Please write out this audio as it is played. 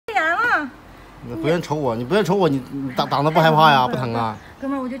你不愿瞅我，你不愿瞅我，你挡着不害怕呀？不疼啊？哥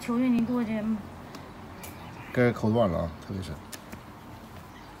们儿，我就求求你给我这根儿抠断了啊，特别是。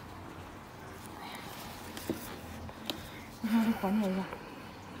我看这缓解一下。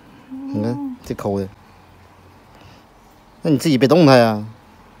你看这抠的，那你自己别动它呀。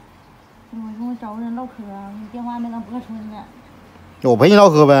我跟我找个人唠嗑啊，你电话没能拨出去呢。我陪你唠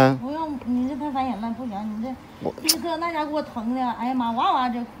嗑呗。不用，你这太烦人了，不行，你这那家给我疼的，哎呀妈，哇哇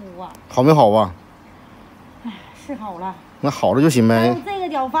这哭啊！好没好啊？哎，是好了。那好了就行呗。还有这个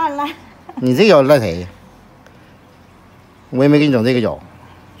脚犯了。你这脚赖谁？我也没给你整这个脚。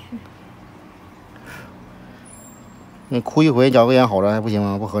你哭一回，脚跟炎好了还不行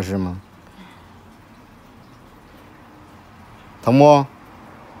吗？不合适吗？疼不？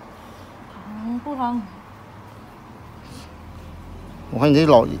疼不疼？我看你这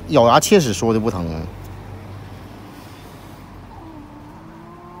老咬牙切齿说的不疼啊。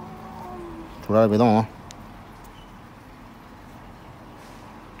出来了，别动啊！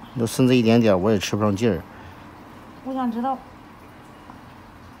就剩这一点点，我也吃不上劲儿。我想知道，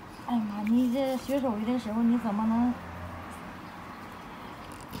哎呀妈，你这学手艺的时候，你怎么能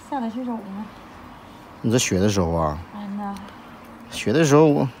下得去手呢？你这学的时候啊？哎呀，学的时候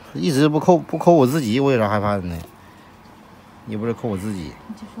我一直不抠我自己，我有啥害怕的呢？也不是抠我自己。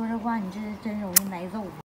你就说这话，你这真容易挨揍。